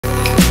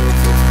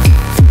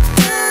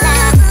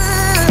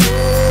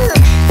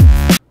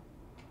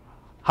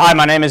Hi,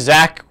 my name is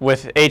Zach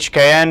with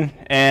HKN,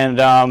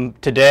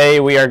 and today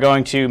we are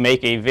going to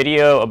make a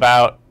video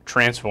about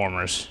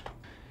transformers.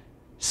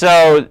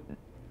 So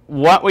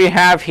what we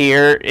have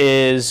here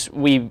is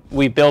we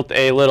built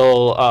a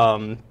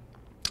little,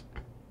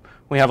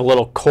 we have a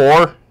little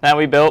core that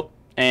we built,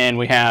 and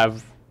we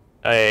have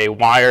a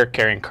wire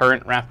carrying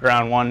current wrapped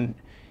around one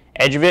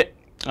edge of it.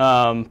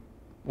 We're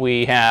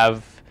going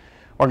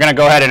to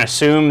go ahead and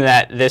assume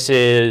that this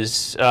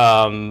is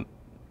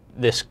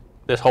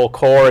this whole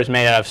core is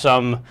made out of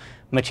some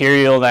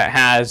material that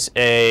has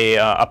a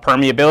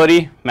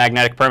permeability,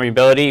 magnetic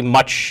permeability,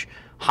 much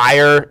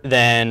higher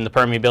than the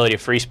permeability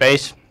of free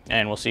space,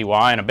 and we'll see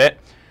why in a bit.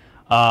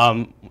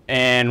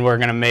 And we're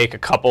going to make a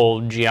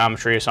couple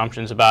geometry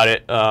assumptions about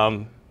it.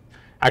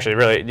 Actually,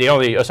 really, the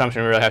only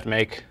assumption we really have to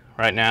make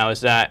right now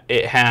is that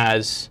it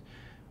has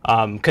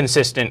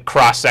consistent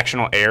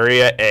cross-sectional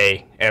area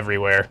A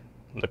everywhere.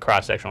 The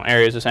cross-sectional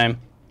area is the same.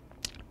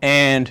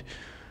 And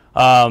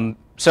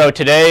so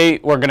today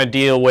we're going to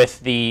deal with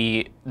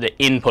the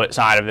input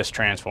side of this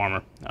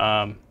transformer.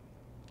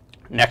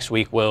 Next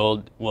week we'll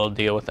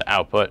deal with the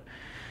output.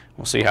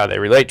 We'll see how they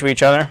relate to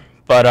each other.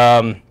 But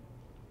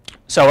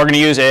so we're going to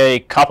use a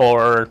couple,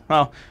 or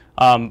well,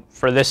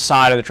 for this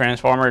side of the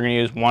transformer, we're going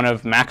to use one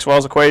of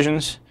Maxwell's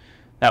equations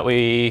that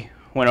we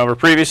went over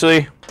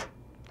previously,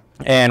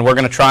 and we're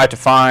going to try to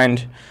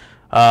find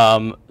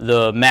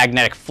the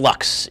magnetic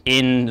flux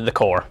in the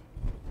core.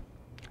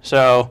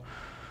 So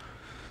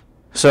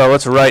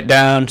let's write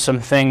down some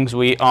things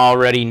we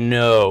already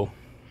know.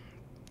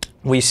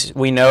 We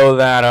know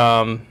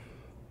that,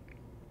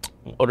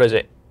 what is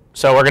it?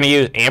 So we're going to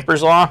use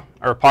Ampere's law,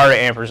 or part of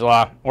Ampere's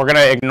law. We're going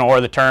to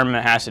ignore the term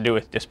that has to do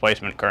with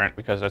displacement current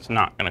because that's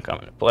not going to come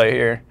into play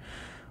here.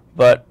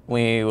 But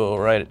we will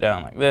write it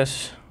down like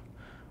this.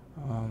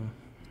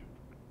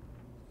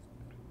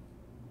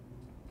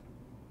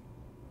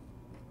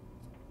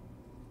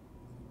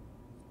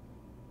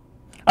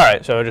 All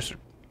right, so just a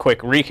quick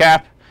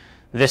recap.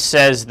 This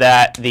says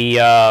that the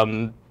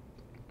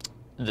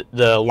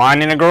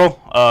line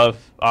integral of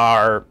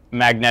our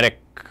magnetic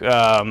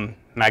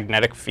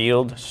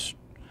field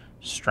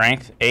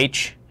strength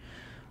H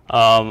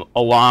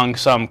along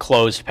some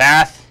closed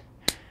path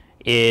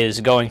is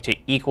going to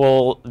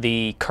equal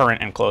the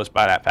current enclosed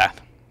by that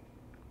path.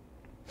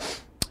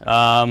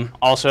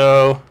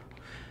 Also,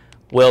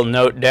 we'll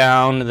note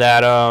down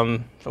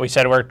that we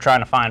said we're trying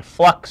to find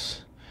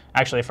flux.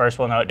 Actually, first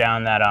we'll note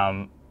down that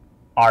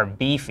our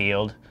B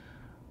field.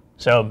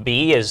 So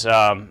B is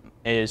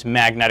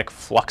magnetic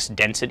flux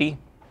density.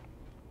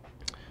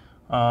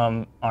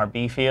 Our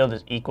B field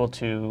is equal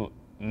to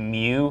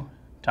mu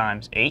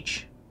times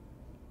H,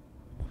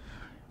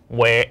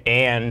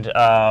 and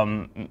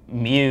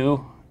mu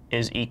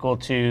is equal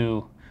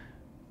to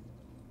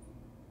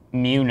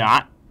mu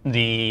naught,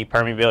 the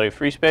permeability of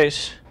free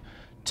space,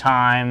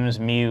 times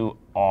mu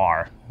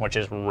R, which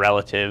is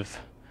relative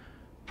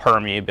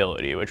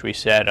permeability, which we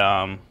said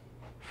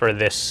for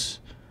this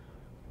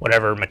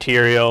whatever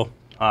material.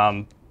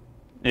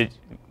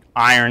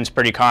 Iron's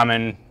pretty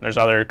common. There's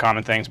other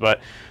common things, but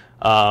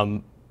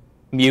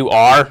mu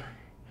R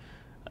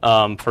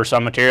for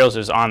some materials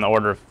is on the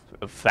order of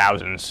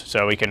thousands.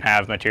 So we can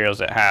have materials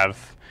that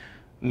have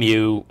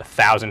mu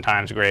 1,000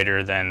 times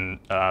greater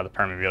than the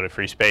permeability of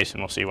free space,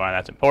 and we'll see why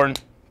that's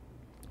important.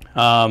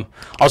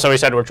 Also, we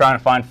said we're trying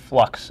to find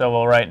flux, so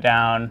we'll write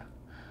down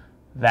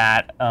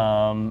that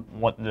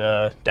what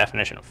the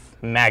definition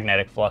of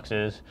magnetic flux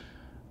is.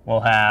 We'll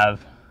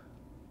have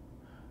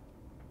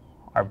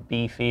our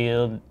B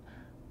field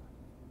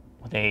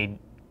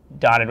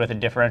dotted with a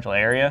differential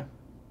area.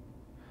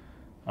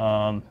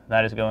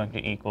 That is going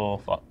to equal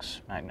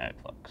flux, magnetic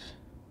flux.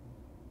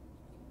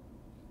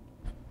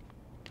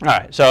 All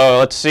right, so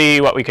let's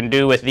see what we can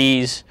do with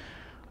these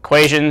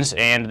equations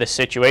and this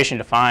situation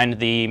to find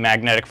the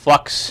magnetic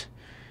flux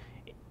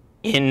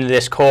in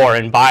this core.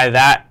 And by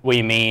that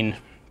we mean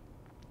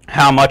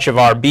how much of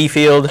our B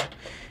field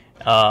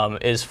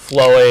is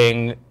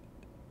flowing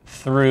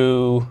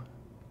through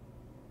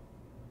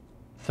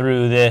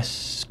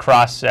this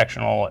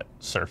cross-sectional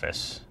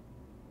surface.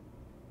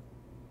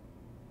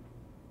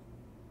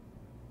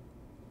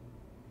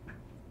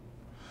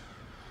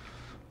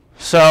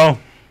 So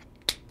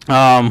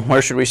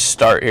where should we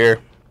start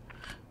here?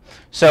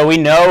 So we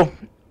know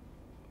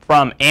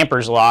from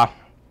Ampere's law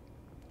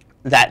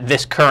that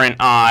this current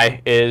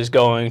I is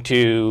going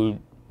to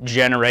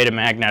generate a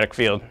magnetic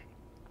field.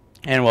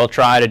 And we'll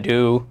try to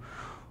do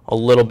a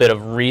little bit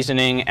of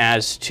reasoning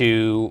as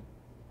to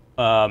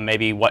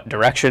maybe what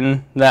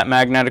direction that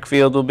magnetic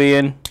field will be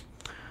in.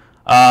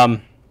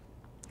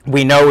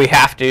 We know we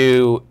have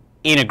to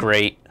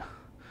integrate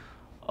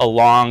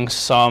along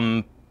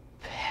some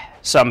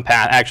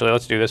path. Actually,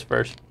 let's do this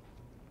first.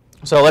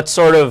 So let's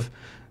sort of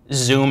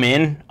zoom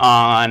in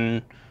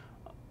on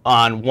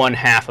one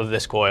half of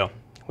this coil.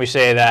 We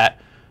say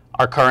that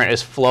our current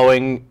is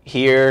flowing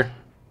here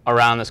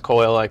around this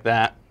coil like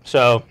that.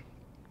 So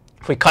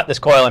if we cut this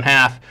coil in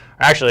half,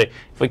 or actually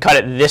if we cut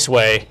it this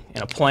way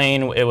in a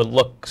plane, it would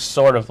look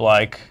sort of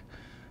like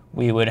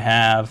we would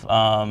have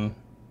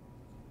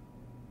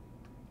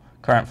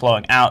current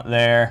flowing out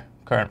there,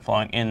 current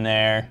flowing in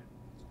there,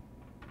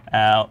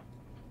 out,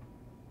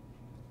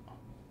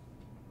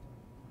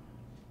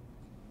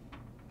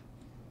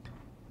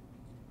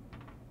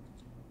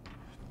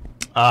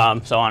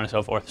 so on and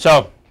so forth.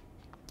 So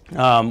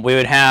we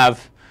would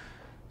have,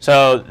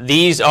 so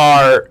these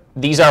are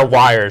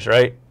wires,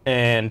 right?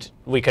 And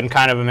we can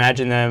kind of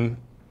imagine them.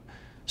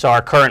 So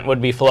our current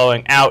would be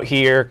flowing out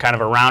here, kind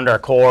of around our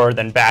core,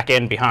 then back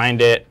in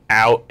behind it,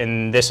 out,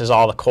 and this is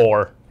all the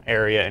core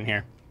area in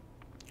here.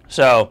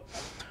 So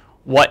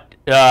what?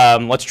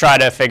 Let's try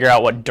to figure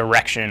out what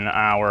direction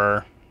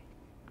our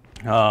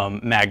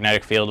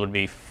magnetic field would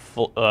be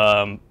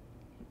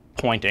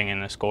pointing in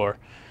this core.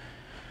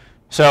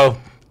 So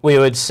we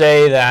would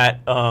say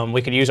that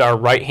we could use our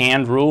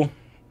right-hand rule.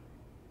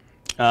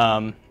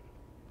 I'm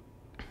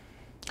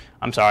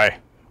sorry.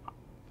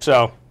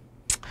 So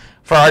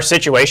for our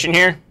situation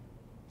here,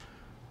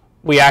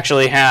 we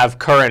actually have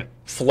current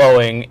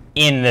flowing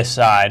in this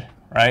side,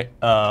 right?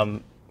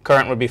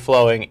 Current would be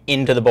flowing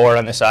into the board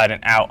on this side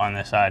and out on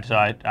this side. So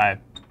I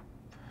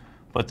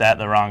put that in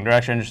the wrong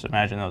direction. Just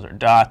imagine those are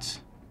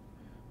dots.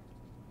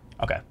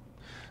 Okay.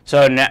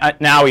 So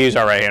now we use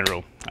our right-hand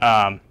rule.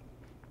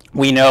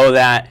 We know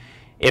that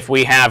if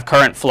we have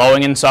current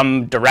flowing in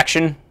some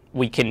direction,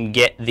 we can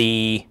get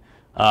the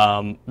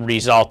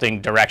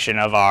resulting direction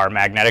of our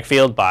magnetic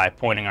field by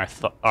pointing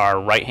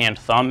our right-hand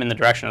thumb in the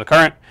direction of the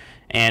current,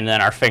 and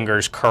then our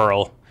fingers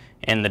curl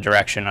in the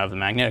direction of the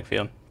magnetic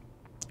field.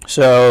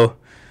 So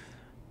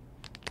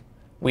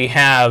we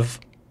have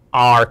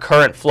our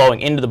current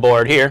flowing into the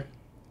board here.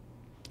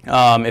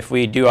 If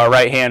we do our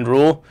right-hand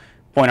rule,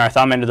 point our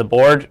thumb into the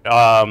board,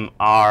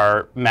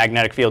 our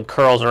magnetic field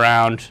curls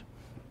around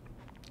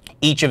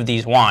each of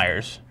these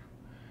wires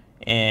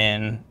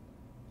in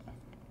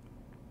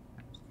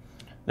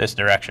this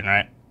direction,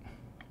 right?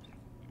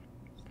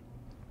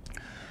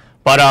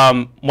 But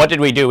what did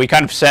we do? We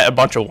kind of set a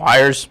bunch of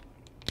wires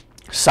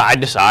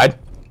side to side,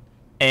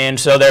 and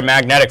so their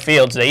magnetic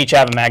fields, they each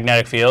have a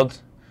magnetic field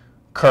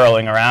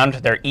curling around.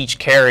 They're each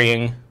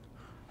carrying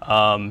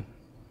current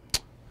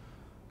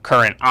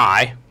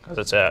I,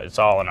 because it's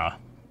all in a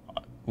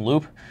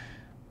loop.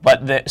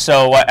 But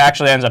so what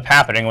actually ends up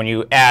happening when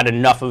you add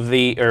enough of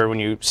when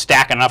you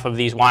stack enough of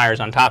these wires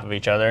on top of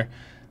each other,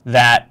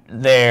 that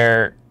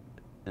their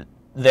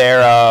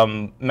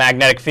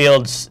magnetic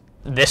fields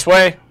this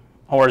way,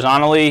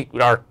 horizontally,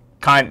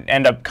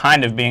 end up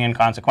kind of being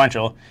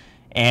inconsequential,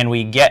 and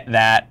we get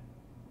that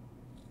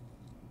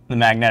the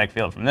magnetic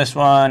field from this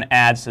one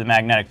adds to the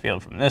magnetic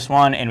field from this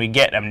one, and we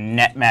get a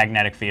net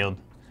magnetic field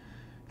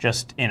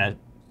just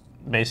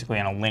basically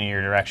in a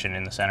linear direction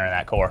in the center of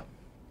that core.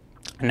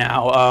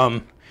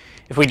 Now,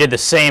 if we did the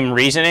same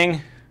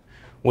reasoning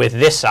with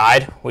this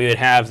side, we would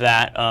have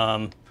that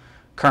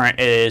current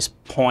is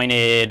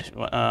pointed,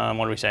 what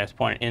do we say? It's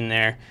pointed in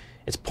there.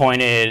 It's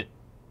pointed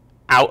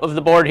out of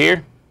the board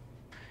here.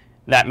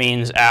 That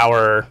means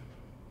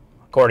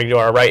according to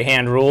our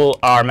right-hand rule,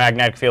 our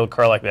magnetic field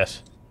curl like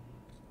this.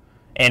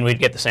 And we'd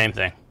get the same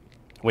thing.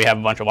 We have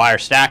a bunch of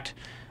wires stacked.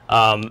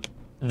 The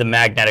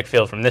magnetic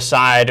field from this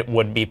side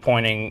would be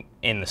pointing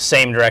in the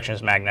same direction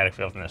as the magnetic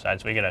field from this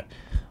side. So we get a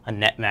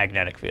net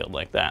magnetic field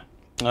like that.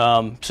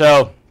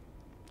 So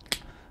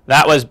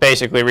that was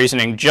basically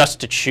reasoning just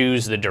to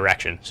choose the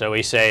direction. So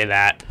we say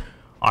that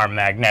our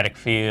magnetic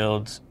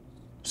field's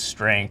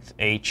strength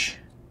H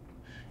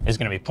is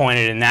going to be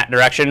pointed in that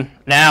direction.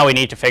 Now we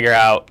need to figure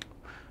out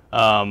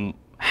what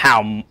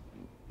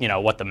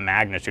the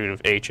magnitude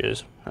of H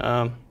is.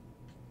 All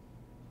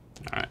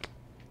right.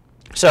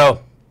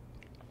 So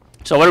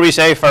what do we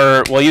say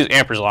we'll use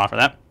Ampere's law for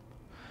that.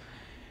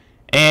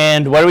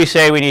 And what do we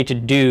say we need to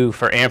do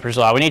for Ampere's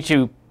law? We need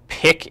to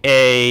pick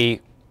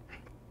a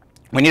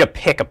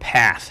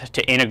path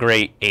to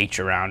integrate H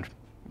around.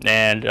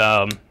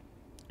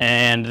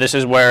 And this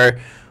is where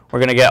we're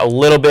going to get a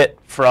little bit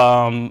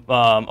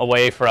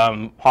away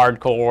from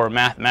hardcore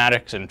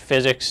mathematics and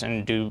physics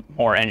and do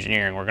more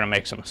engineering. We're going to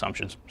make some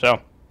assumptions.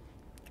 So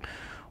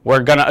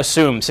we're going to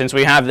assume, since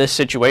we have this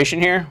situation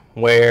here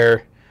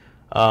where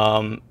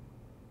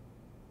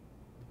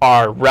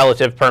our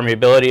relative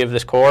permeability of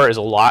this core is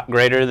a lot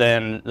greater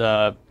than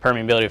the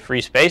permeability of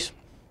free space,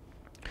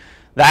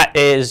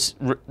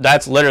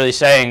 that's literally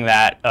saying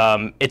that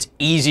it's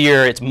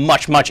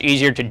much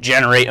easier to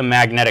generate a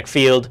magnetic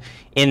field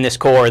in this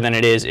core than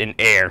it is in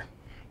air.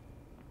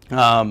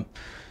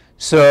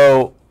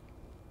 So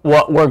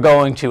what we're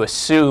going to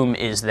assume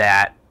is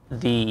that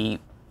the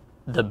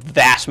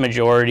vast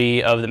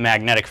majority of the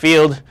magnetic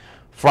field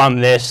from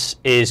this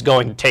is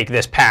going to take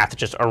this path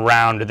just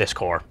around this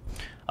core.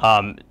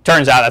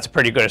 Turns out that's a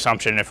pretty good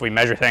assumption if we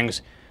measure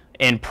things.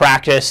 In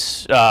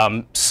practice,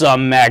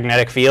 some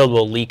magnetic field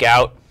will leak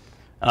out,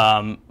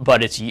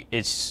 but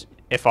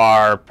if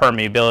our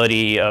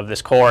permeability of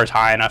this core is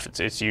high enough,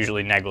 it's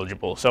usually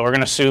negligible. So we're going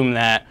to assume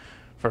that,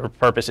 for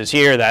purposes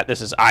here, that this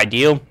is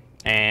ideal,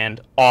 and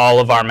all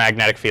of our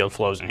magnetic field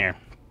flows in here.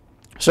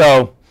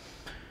 So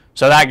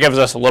So that gives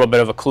us a little bit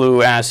of a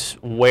clue as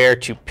where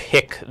to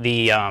pick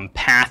the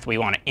path we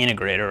want to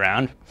integrate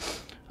around.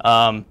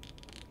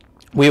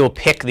 We will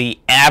pick the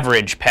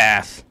average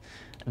path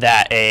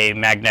that a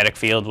magnetic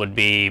field would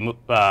be.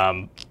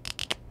 We'll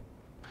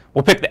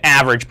pick the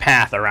average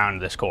path around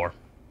this core.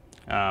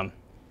 And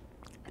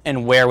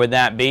where would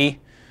that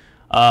be?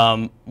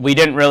 We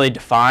didn't really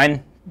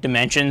define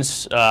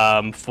dimensions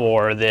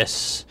for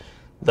this,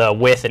 the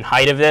width and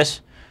height of this,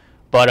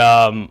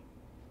 but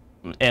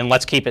and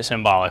let's keep it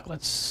symbolic.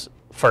 Let's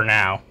for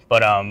now.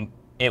 But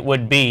it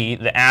would be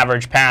the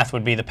average path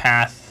would be the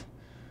path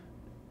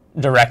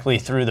directly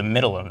through the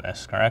middle of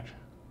this, correct?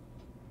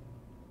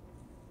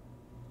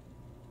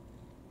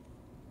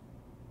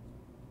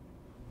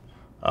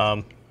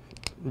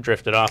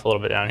 Drifted off a little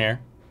bit down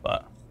here,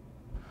 but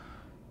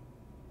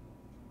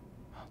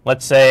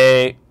let's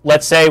say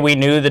we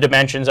knew the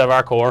dimensions of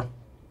our core.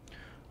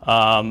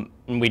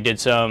 We did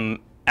some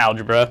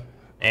algebra,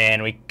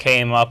 and we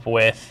came up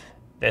with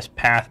this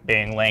path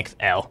being length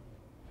L.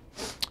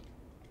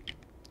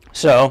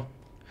 So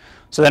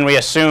then we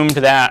assumed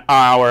that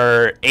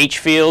our H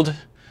field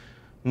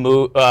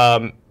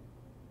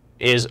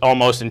is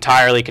almost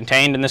entirely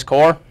contained in this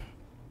core,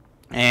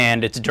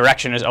 and its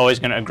direction is always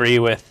going to agree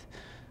with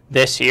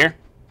this here.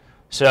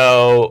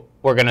 So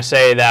we're going to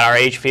say that our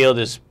H field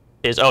is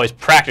always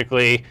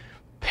practically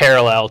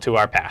parallel to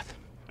our path,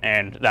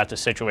 and that's a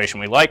situation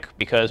we like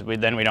because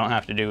then we don't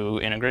have to do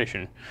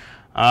integration.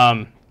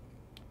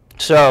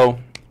 So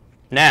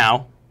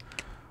now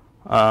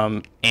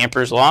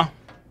Ampere's law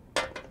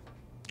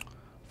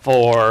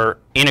for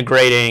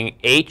integrating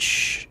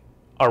H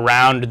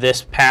around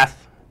this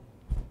path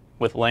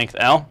with length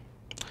L.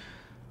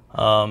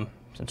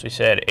 Since we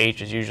said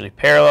H is usually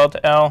parallel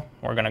to L,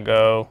 we're going to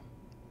go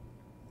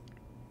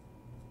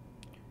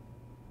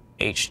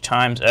H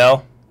times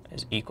L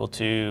is equal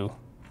to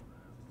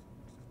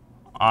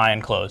I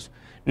enclosed.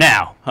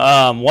 Now,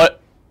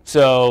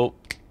 so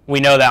we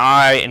know that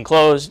I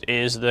enclosed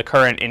is the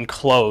current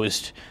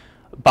enclosed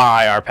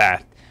by our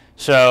path.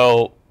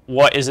 So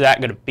what is that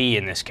going to be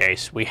in this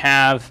case? We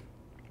have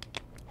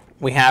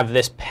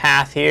this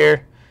path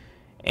here,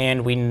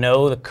 and we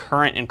know the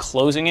current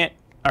enclosing it,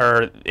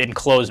 or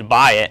enclosed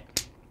by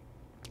it,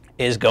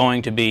 is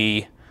going to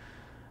be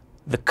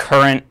the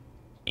current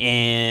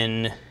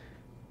in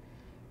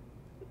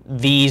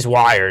these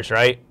wires,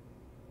 right?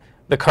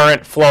 The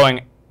current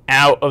flowing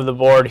out of the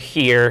board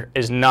here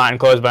is not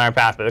enclosed by our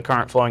path, but the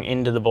current flowing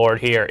into the board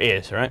here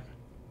is, right?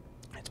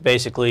 It's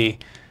basically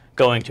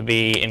going to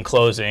be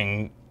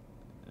enclosing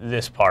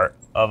this part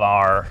of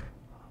our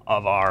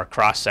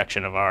cross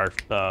section of our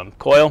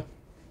coil.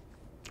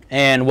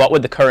 And what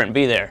would the current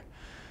be there?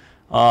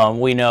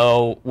 We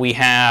know we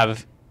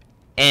have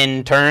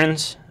N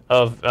turns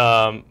of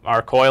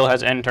our coil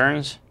has N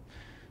turns,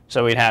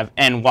 so we'd have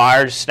N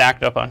wires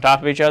stacked up on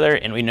top of each other,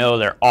 and we know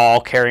they're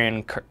all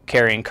carrying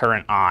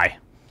current I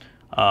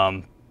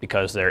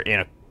because they're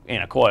in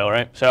a coil,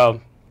 right? So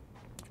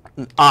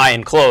I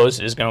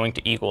enclosed is going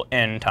to equal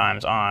N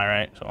times I,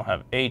 right? So we'll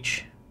have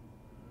H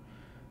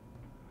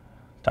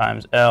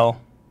times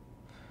L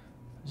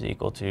is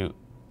equal to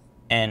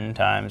N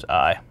times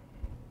I.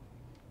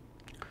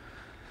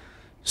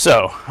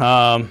 So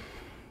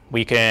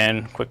we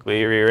can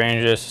quickly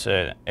rearrange this.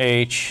 So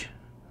H,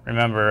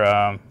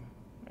 remember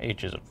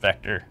H is a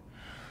vector.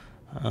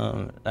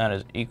 That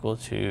is equal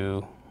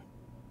to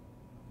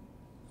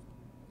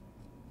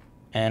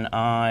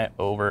Ni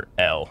over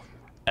L.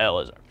 L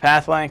is our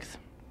path length.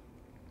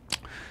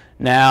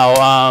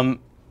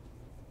 Now,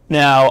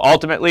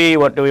 ultimately,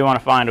 what do we want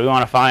to find? We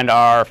want to find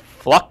our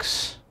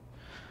flux,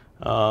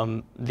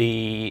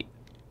 the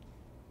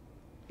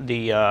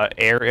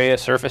area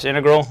surface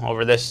integral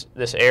over this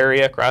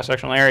area,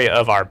 cross-sectional area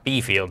of our B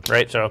field,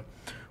 right? So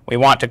we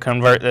want to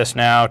convert this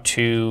now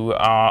to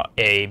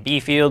a B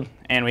field,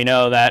 and we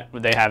know that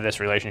they have this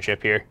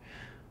relationship here.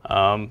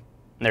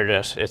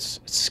 It's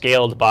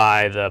scaled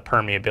by the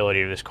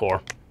permeability of this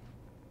core.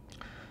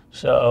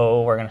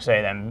 So we're going to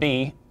say then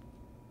B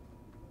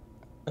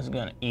is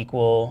going to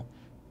equal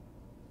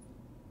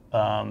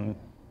mu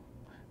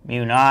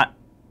naught,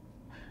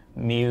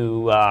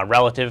 mu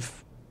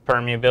relative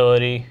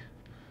permeability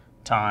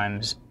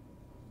times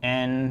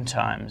N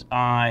times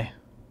I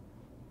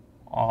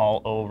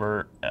all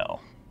over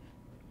L.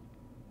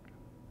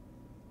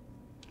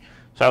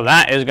 So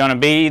that is going to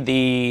be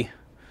the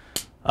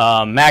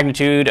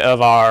magnitude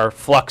of our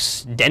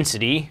flux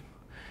density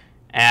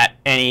at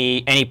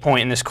any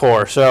point in this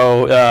core.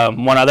 So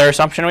one other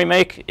assumption we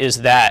make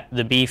is that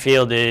the B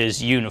field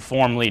is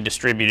uniformly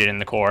distributed in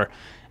the core,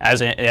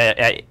 as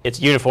it's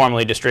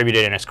uniformly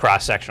distributed in its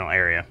cross-sectional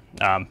area.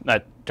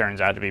 That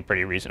turns out to be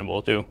pretty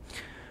reasonable too.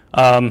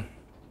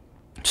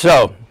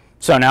 So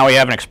now we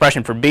have an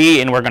expression for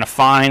B, and we're going to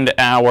find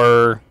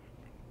our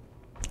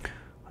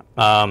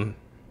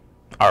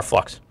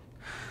flux.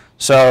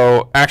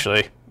 So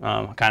actually,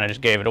 I kind of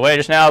just gave it away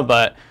just now,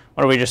 but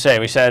what did we just say?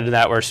 We said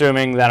that we're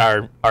assuming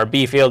that our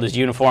B field is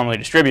uniformly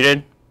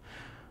distributed.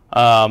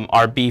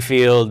 Our B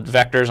field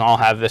vectors all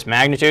have this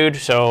magnitude.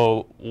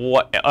 So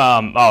what?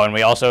 Oh, and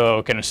we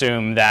also can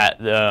assume that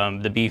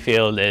the B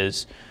field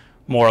is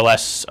more or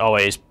less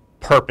always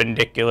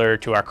perpendicular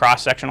to our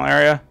cross-sectional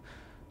area.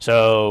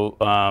 So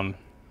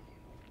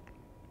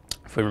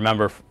if we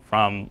remember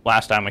from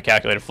last time we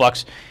calculated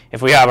flux,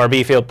 if we have our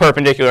B field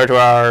perpendicular to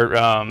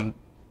our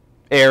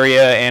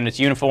area and it's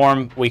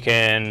uniform, we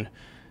can,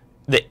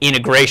 the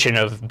integration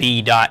of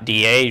B dot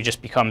dA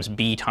just becomes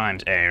B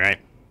times A, right?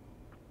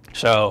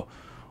 So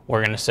we're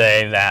going to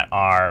say that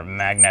our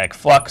magnetic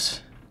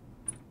flux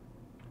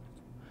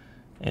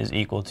is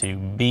equal to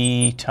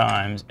B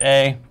times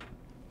A.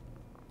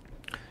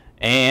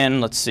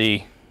 And let's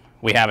see,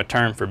 we have a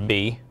term for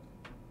B.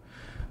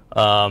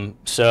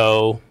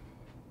 So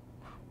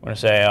we're going to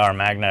say our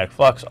magnetic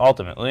flux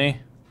ultimately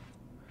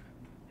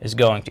is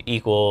going to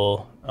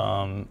equal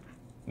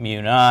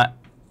mu naught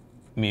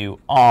mu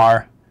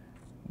R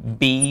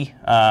B.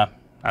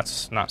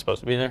 That's not supposed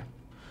to be there.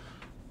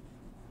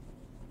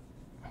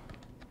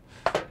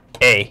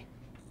 A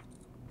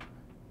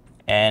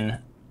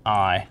N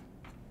I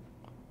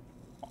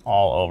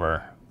all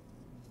over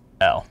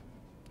L.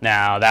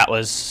 Now that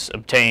was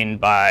obtained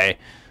by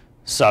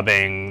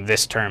subbing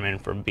this term in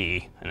for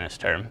B in this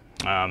term.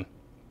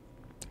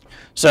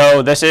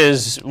 So this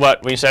is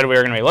what we said we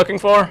were going to be looking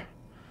for,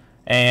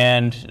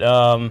 and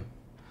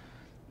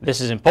this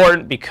is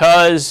important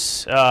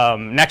because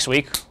next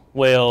week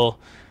we'll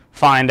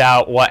find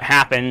out what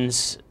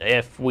happens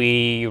if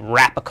we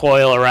wrap a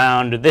coil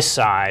around this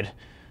side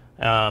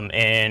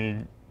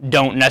and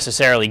don't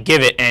necessarily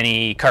give it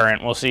any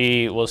current. We'll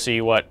see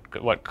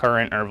what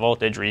current or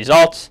voltage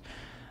results.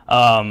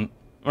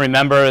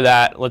 Remember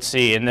that, let's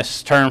see, in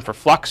this term for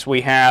flux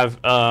we have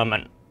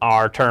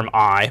our term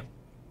I,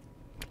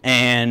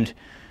 and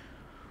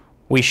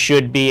we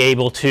should be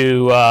able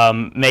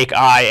to make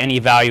I any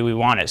value we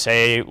want it.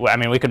 Say, I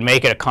mean, we could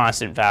make it a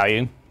constant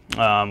value.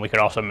 We could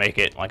also make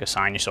it like a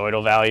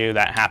sinusoidal value.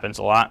 That happens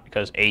a lot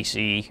because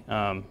AC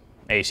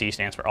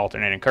stands for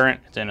alternating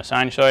current. It's in a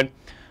sinusoid.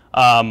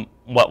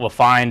 What we'll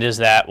find is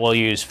that we'll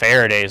use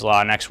Faraday's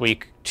law next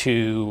week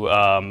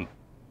to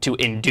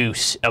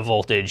induce a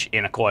voltage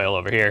in a coil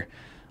over here,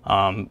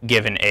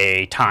 given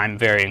a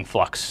time-varying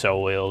flux. So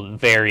we'll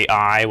vary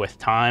I with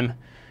time,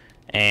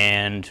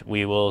 and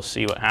we will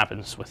see what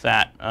happens with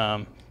that.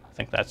 I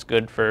think that's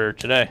good for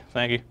today.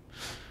 Thank you.